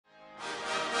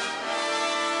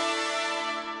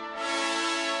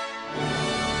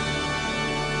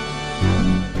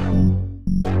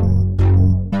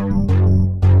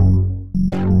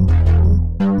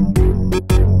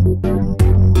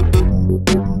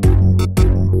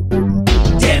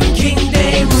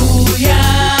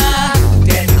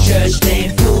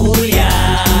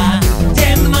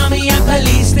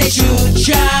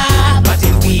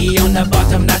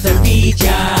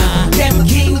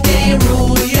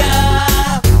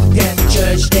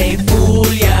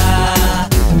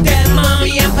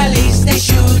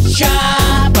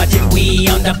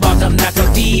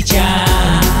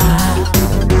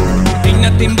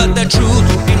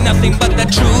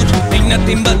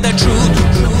of the truth.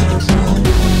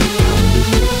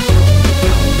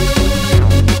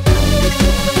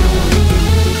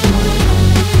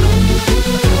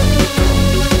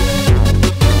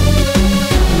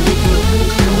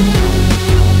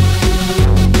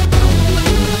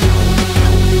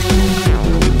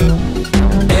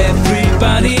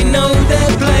 Everybody know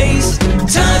their place.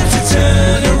 Time to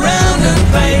turn around and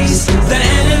face the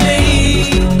enemy.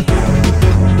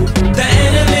 The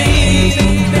enemy.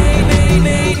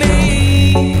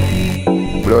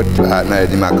 Blood clot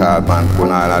night in my car, man. Put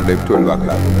all of them 12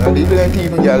 o'clock. People ain't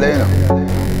even yelling, you know.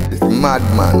 It's mad,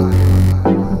 man.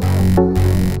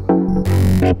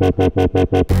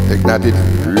 Like that, it's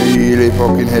really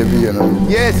fucking heavy, you know.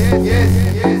 Yes, yes,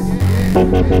 yes.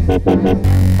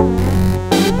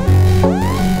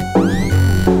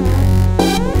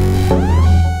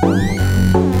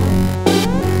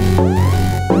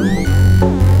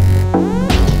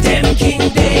 Them king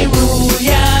they rule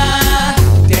ya,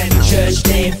 them church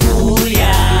they fool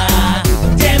ya,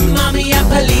 them mommy and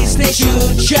police they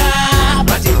shoot ya,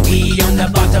 but if we on the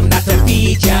bottom not to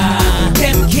feed ya.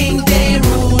 Them king they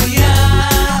rule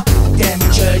ya, them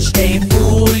church they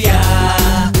fool ya,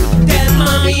 them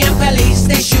mommy and police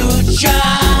they shoot ya,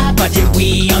 but if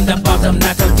we on the bottom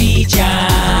not to feed ya.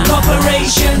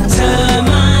 Corporation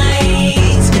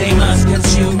termites, they must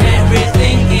consume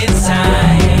everything in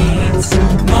sight.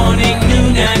 Morning,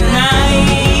 noon and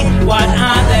night, what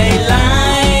are they like?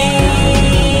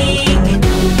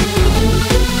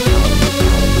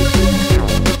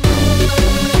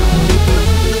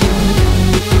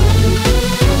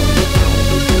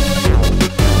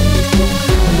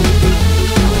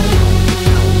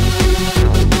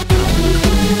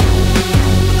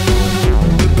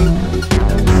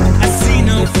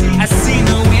 I see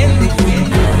no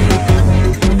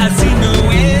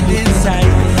end in sight.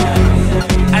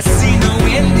 I see no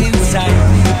end in sight.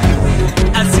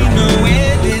 I see no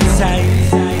end in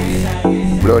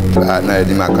sight. Blood clot night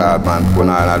in my car, man. Put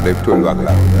all of them 12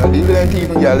 o'clock. People ain't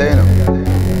even yelling, you know.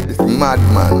 It's mad,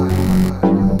 man.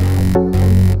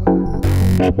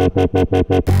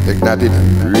 Like that, it's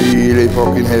really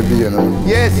fucking heavy, you know.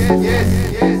 Yes, yes, yes.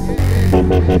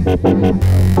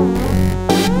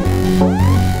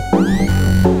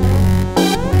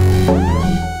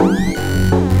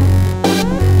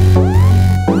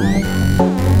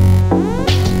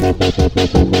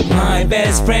 My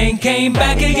best friend came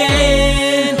back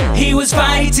again. He was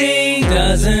fighting,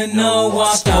 doesn't know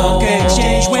what. Stock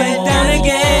exchange went down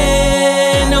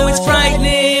again. Oh, it's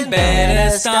frightening,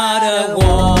 better start a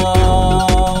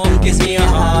war. Gives me a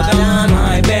hard on.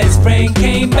 My best friend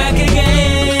came back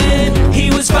again. He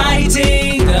was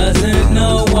fighting, doesn't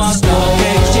know what. Stock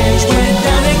exchange went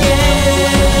down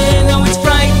again. Oh, it's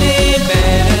frightening,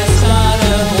 better start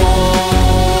a war.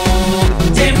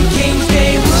 Them kings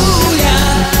they rule ya,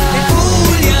 they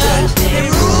fool ya, they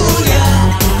rule ya,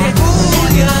 they fool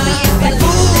ya, they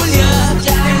fool ya,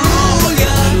 they rule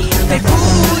ya, they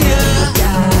fool ya.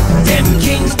 Them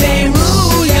kings they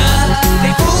rule ya,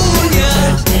 they fool ya,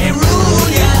 they rule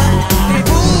ya, they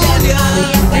fool ya,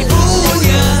 they fool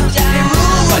ya, they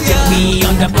rule ya. But if we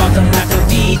on the bottom not to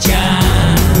feed ya.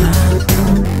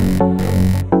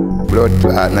 Blood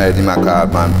clot night in my car,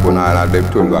 man. Put all of them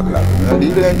 12 o'clock.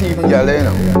 People ain't even yelling, you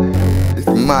know. It's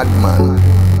mad, man.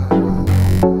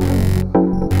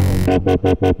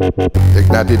 Like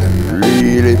that, it's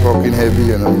really fucking heavy,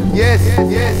 you know. Yes,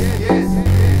 yes, yes.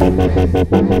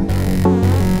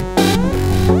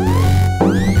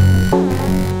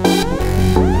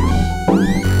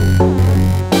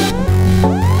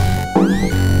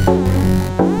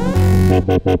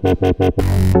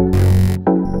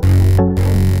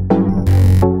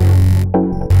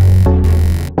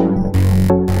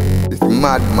 It's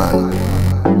mad, man.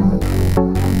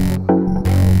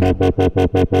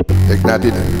 Like that,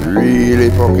 it's really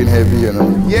fucking heavy, you know.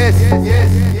 Yes,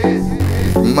 yes, yes.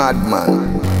 It's mad,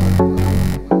 man.